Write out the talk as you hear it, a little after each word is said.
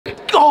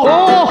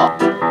Oh!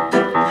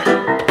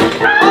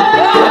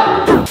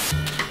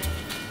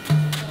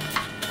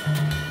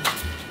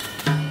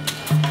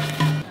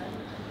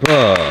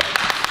 Bro.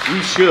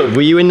 You should.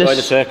 Were you in the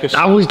circus?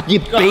 I was. You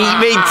beat me to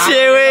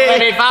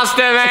it. Any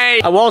faster,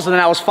 mate. I was, and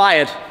then I was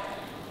fired.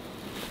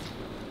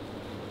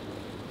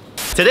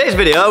 Today's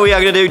video, we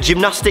are going to do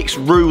gymnastics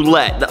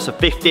roulette. That's a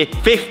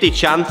 50-50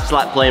 chance,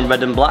 like playing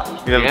red and black.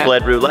 If you've ever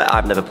played roulette,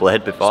 I've never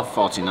played before.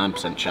 It's a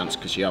 49% chance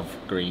because you have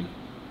green.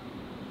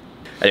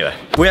 Anyway,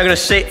 we are going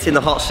to sit in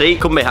the hot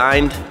seat,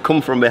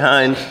 come from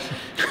behind.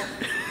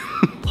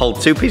 Hold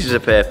 2 pieces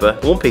of paper.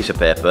 1 piece of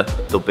paper,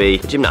 there'll be a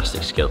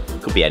gymnastics skill.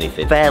 Could be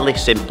anything. Fairly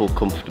simple,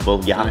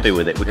 comfortable, you're happy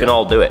with it. We can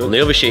all do it. And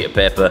the other sheet of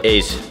paper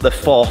is the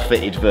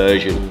forfeited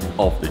version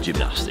of the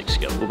gymnastics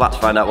skill. We're about to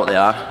find out what they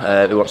are.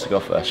 Who wants to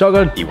go first?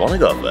 Shotgun. You want to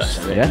go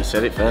first? Yeah. You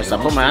said it first. I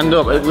put my hand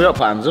up. We don't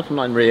put hands up. I'm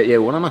not in really at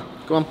you one, am I?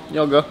 Go on,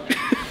 you'll go.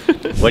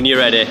 When you're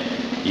ready,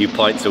 you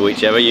point to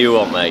whichever you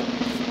want, mate.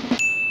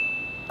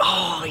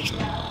 Oh, he's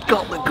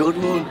got the good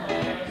one.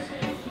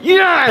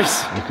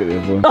 Yes! Look at the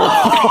other one.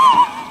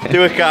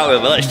 Do a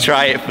cartwheel, but let's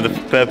try it for the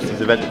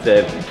purposes of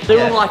entertainment. Do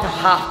one like a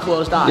half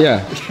closed eye.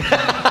 Yeah.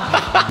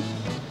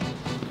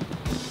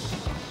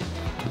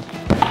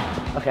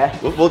 Okay.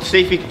 We'll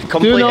see if you can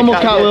complete Do a normal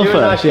the cartwheel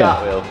first, yeah.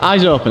 Cartwheel.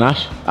 Eyes open,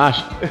 Ash.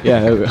 Ash.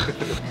 Yeah, there we go.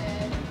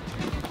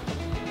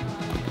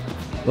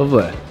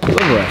 Lovely.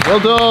 Lovely.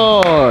 Well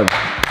done.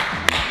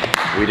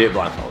 We do it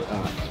blindfolded.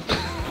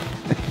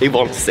 He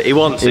wants it. He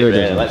wants it,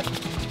 really. Let's...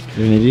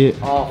 You're an idiot.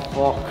 Oh,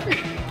 fuck.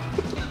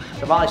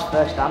 It's about his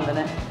first hand, isn't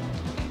it?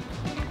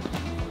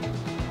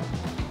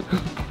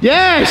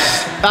 Yes!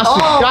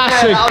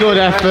 That's a good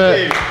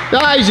effort.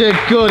 That is a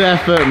good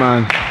effort,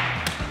 man.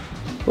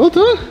 Well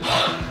done.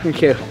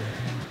 Thank you.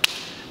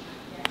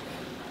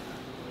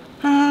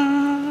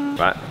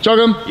 Right. Jog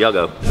 'em. You'll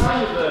go.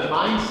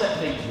 Mindset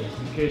thing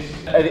because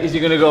is he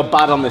going to go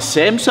bad on the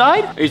same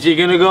side? Is he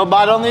going to go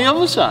bad on the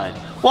other side?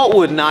 What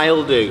would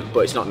Nile do?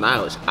 But it's not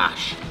Nile, it's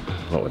Ash.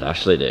 What would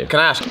Ashley do?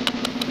 Can I ask?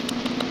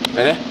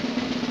 Ready?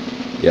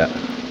 Yeah.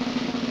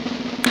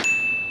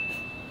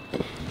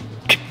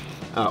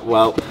 Oh,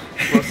 well,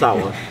 what's that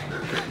one?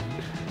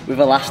 With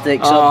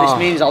elastic, so this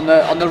means on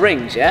the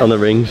rings, yeah? On the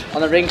rings.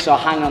 On the rings, so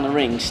hang on the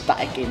rings,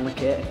 static in the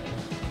kit.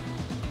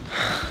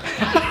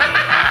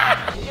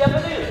 Did you ever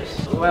do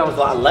this? When I was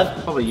like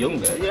 11, probably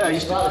younger. Yeah, it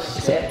used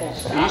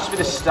to be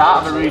the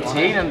start of a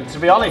routine, and to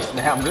be honest,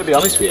 mate, I'm going to be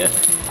honest with you,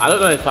 I don't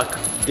know if I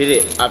did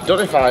it. I don't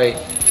know if I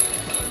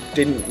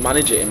didn't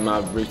manage it in my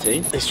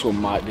routine. This one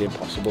might be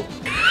impossible.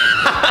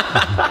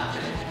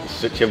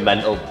 Such a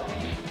mental.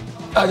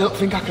 I don't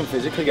think I can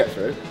physically get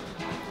through.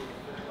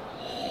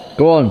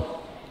 Go on.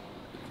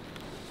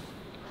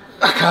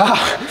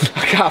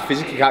 I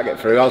physically can't get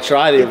through. I'll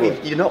try the other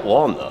one. You're not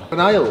warm though.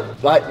 Nile,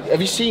 like, have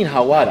you seen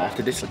how wide I have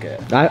to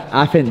dislocate?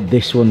 I think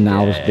this one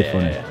now is a bit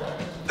funny.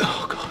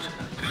 Oh god.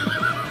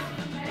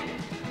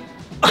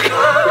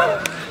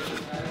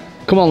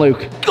 Come on,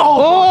 Luke.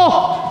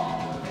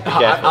 Oh!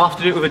 I'll have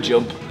to do it with a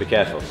jump. Be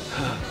careful.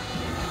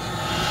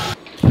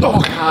 Oh,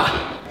 I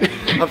can't.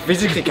 I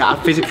physically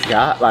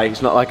can't. Like,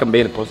 it's not like I'm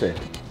being a pussy.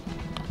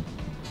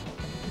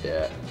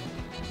 Yeah.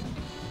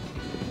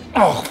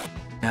 Oh,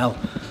 hell.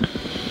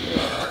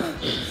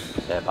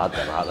 They're bad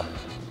then, aren't they?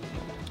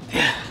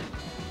 Yeah.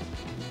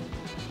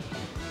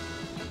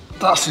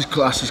 That's as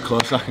close as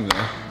I can go.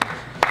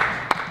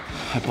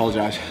 I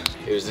apologise.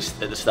 It was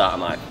at the start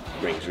of my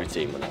rings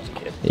routine when I was a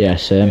kid. Yeah,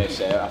 same. Yeah,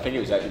 so I think it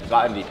was like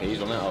MDPs,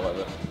 wasn't it, or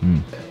whatever?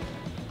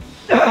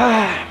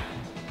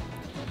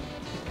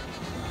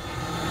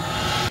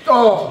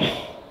 Oh!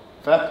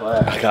 Fair play.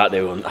 I can't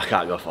do one. I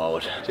can't go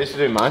forward. Just to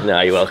do mine? No,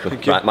 you're welcome.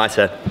 Right, my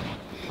turn.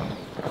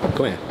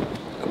 Come here.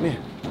 Come here.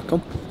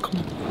 Come.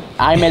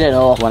 I made an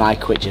oath when I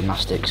quit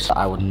gymnastics that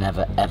I would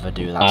never ever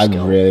do that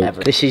skill. really...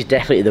 Ever. This is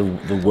definitely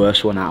the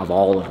worst one out of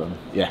all of them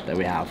that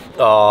we have.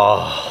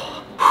 Oh.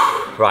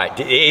 Right,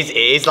 it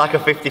is like a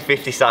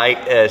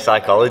 50-50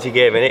 psychology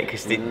game, innit?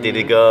 Because did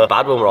he go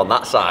bad when we were on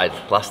that side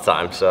last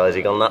time? So has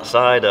he gone that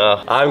side?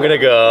 Or... I'm gonna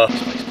go.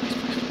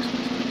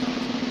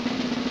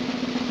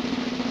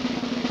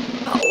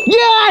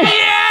 Yes!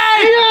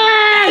 Yes!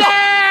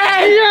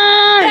 Yes!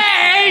 Yes!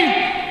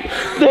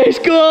 Let's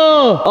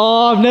go!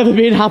 Oh, I've never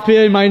been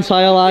happier in my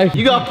entire life.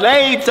 You got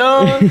played,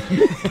 son!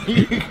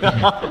 You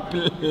got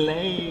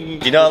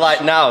played. You know,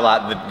 like now,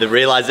 like the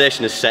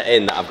realisation has set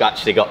in that I've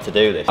actually got to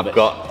do this. I've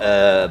got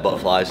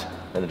butterflies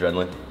and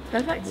adrenaline.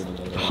 Perfect.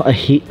 Oh,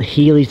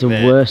 heel is the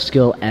worst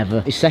skill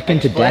ever. It's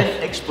second to death.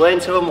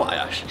 Explain to him why,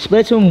 Ash.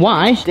 Explain to him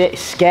why.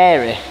 It's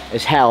scary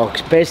as hell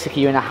because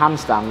basically you're in a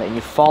handstand and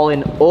you're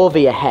falling over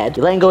your head.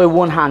 You're letting go with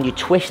one hand, you're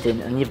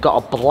twisting, and you've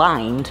got a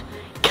blind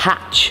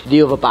catch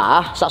the other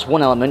bar. So that's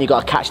one element, you've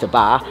got to catch the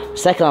bar.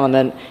 Second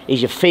element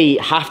is your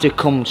feet have to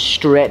come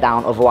straight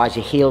down, otherwise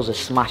your heels are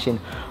smashing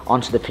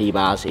onto the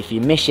P-bars. If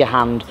you miss your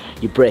hand,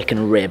 you're breaking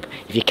a rib.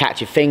 If you catch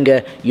your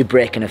finger, you're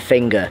breaking a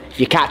finger. If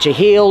you catch a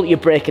heel, you're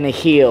breaking a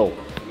heel.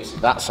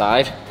 That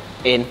side,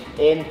 in.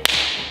 The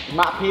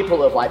amount of people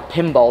that have like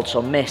pinballed, so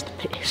missed,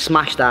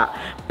 smashed that,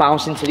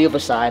 bounced into the other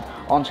side,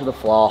 onto the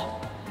floor,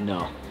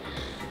 No.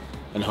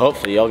 And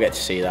hopefully you'll get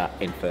to see that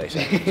in 30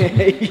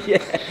 seconds. Yeah.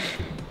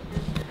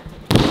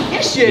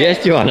 Yes, you.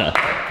 Yes, Joanna.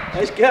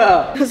 Let's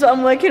go. That's what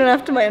I'm working on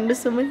after my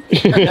undersummer.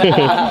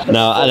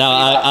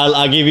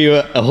 I'll give you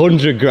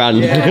 100 grand.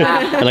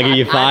 Yeah. And I'll give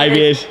you 5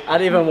 years. I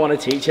didn't even want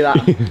to teach you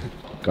that.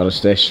 Gotta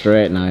stay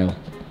straight, Nile.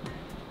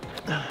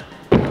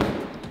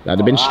 That'd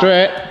have been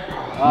straight.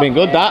 Been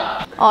good,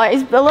 that. Oh,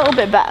 it's a little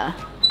bit better.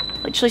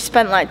 Literally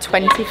spent like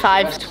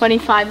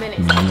 25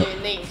 minutes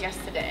doing these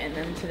yesterday, and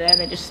then today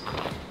they just...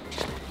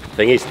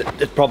 Thing is,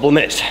 the problem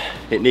is,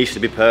 it needs to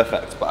be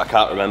perfect, but I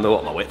can't remember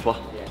what my width was.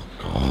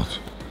 God.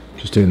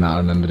 Just doing that, I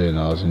remember doing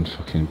those in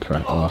fucking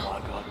prep. Oh my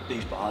god,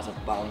 these bars are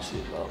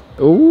bouncy as well.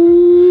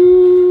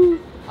 Ooh.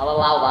 I'll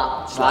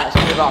allow that. Right,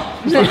 let's move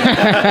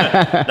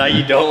on. No,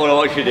 you don't want to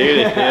watch me do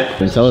this,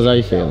 yeah. Tell us how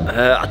you feeling.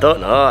 I don't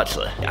know,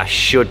 actually. I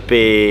should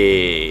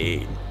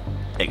be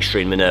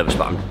extremely nervous,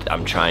 but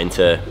I'm trying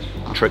to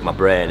trick my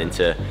brain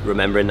into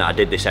remembering that I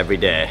did this every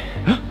day.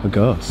 A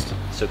ghost.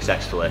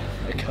 Successfully.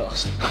 Of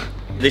course.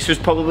 This was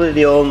probably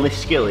the only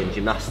skill in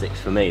gymnastics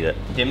for me that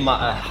didn't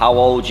matter how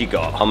old you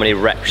got, how many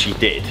reps you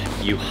did,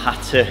 you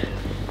had to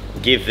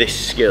give this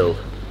skill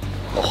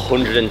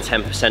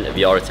 110% of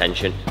your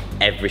attention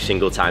every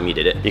single time you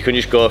did it. You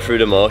couldn't just go through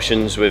the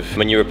motions with,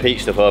 when you repeat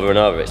stuff over and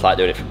over, it's like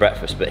doing it for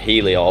breakfast, but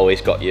Healy always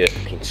got you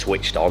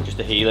switched on. Just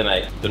a Healy,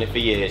 mate. Done it for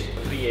years,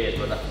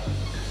 brother.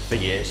 For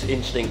years,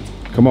 instinct.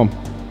 Come on.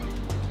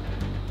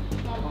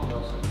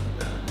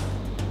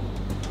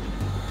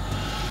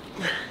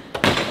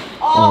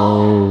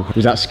 Oh,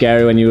 was that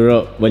scary when you were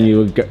up? When you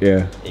were,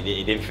 yeah.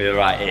 He didn't feel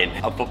right in.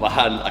 I put my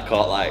hand, I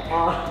caught like...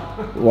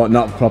 What,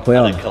 not properly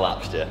on? And it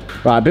collapsed, yeah.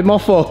 Right, a bit more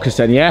focus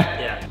then,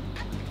 yeah?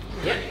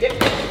 Yeah. Yep.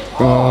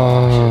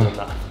 Oh.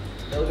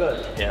 Feel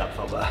good? Yeah, that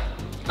felt better.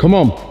 Come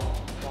on.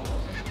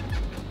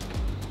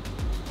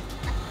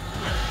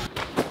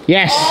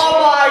 Yes.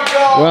 Oh my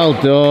god. Well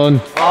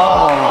done.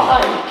 Oh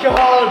my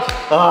god.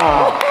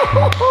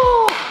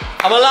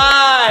 I'm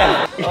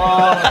alive! Oh my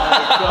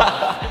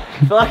god. I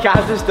feel like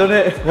I've just done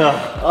it.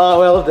 Oh,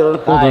 well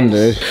done. Well done,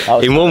 dude.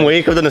 In 1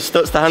 week I've done a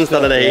Stutz to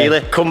handstand and a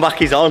Healy.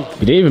 Comeback is on.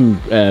 You didn't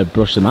even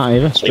brush them out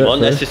either. It Straight wasn't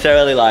through.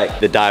 necessarily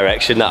like the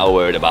direction that I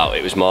worried about,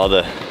 it was more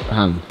the,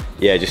 Hand.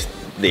 yeah, just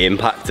the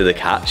impact of the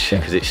catch,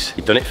 because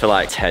you've done it for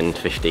like 10,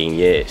 15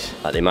 years.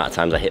 Like the amount of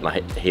times I hit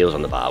my heels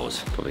on the bar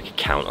was probably could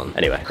count on.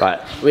 Anyway, right.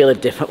 We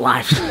live different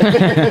lives.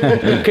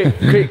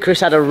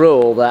 Chris had a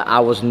rule that I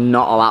was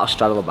not allowed to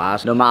straddle the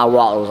bars. No matter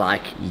what, I was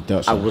like,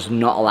 I was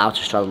not allowed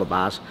to straddle the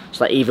bars.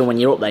 So like even when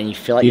you're up there and you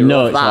feel like you're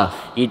off that,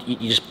 you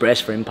just brace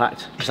for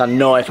impact. Because I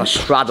know if I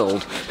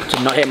straddled to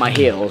not hit my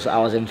heels, I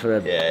was in for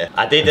a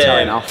I did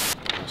telling off.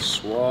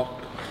 Swap.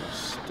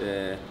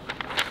 Stay.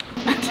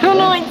 I don't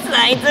know which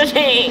side to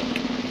take.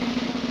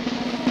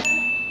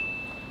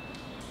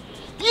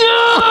 Did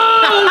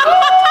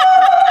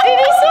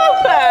he swap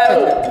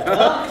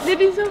them? Did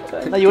he swap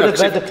them? No, you would have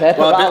read the paper.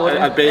 Well,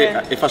 I'd be,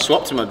 if I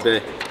swapped him, I'd be.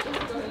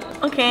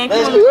 Okay,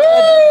 come on.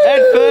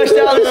 head first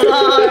down the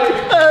slide.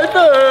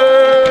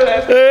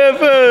 Head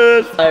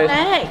first.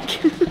 Neck.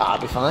 I'll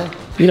be fine.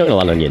 You're not gonna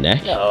land on your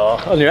neck. Oh,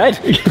 on your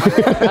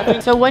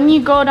head. So when you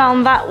go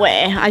down that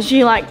way, as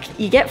you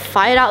get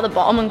fired out the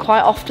bottom, and quite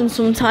often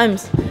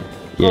sometimes.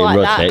 Yeah, like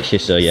it that. rotates you,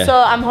 so yeah.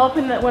 So I'm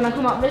hoping that when I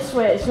come out this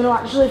way, it's going to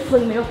actually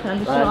fling me up and I'm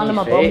just going to land on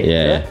my bum.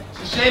 Yeah.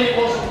 It's a shame it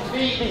wasn't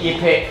feet that you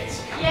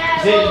picked.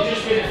 Yeah, It would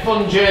just been a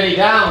fun journey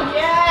down.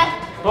 yeah.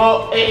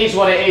 But it is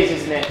what it is,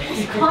 isn't it?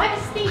 It's quite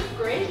a steep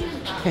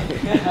gradient.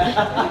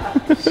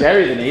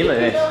 Scary than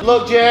Healy.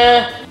 Look,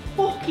 Jay.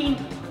 Fucking,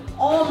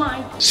 oh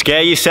my.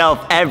 Scare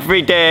yourself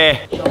every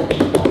day. She's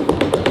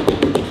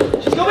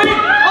coming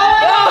in.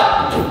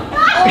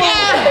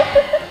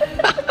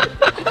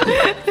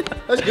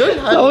 That's good.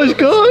 That was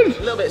good. A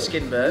little bit of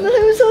skin burn. It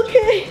was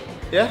okay.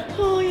 Yeah?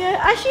 Oh yeah,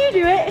 I should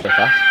do it.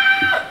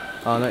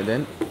 Oh, no, it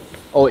didn't.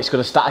 Oh, it's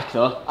got a static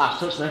though. Ah,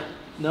 touch me.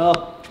 No.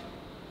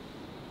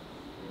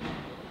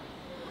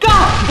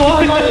 God,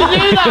 boy, why did you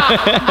do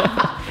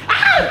that?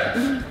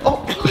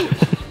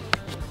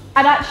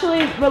 I'd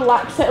actually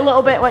relax it a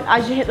little bit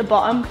as you hit the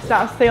bottom, because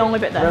that's the only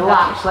bit that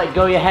Relax, let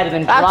go your head and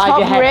then that drive your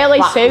top head really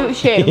backwards.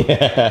 suits you.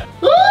 Yeah.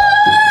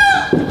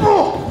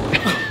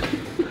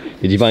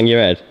 Did you bang your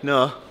head?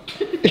 No.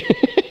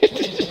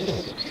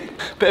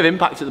 Bit of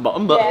impact at the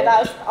bottom, but Yeah,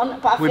 that's on,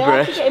 but I feel We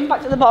like brace. you get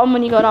impact at the bottom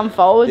when you go down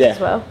forwards Yeah. as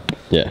well.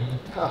 Yeah.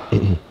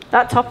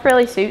 That top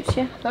really suits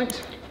you.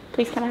 thanks.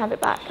 Please can I have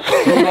it back?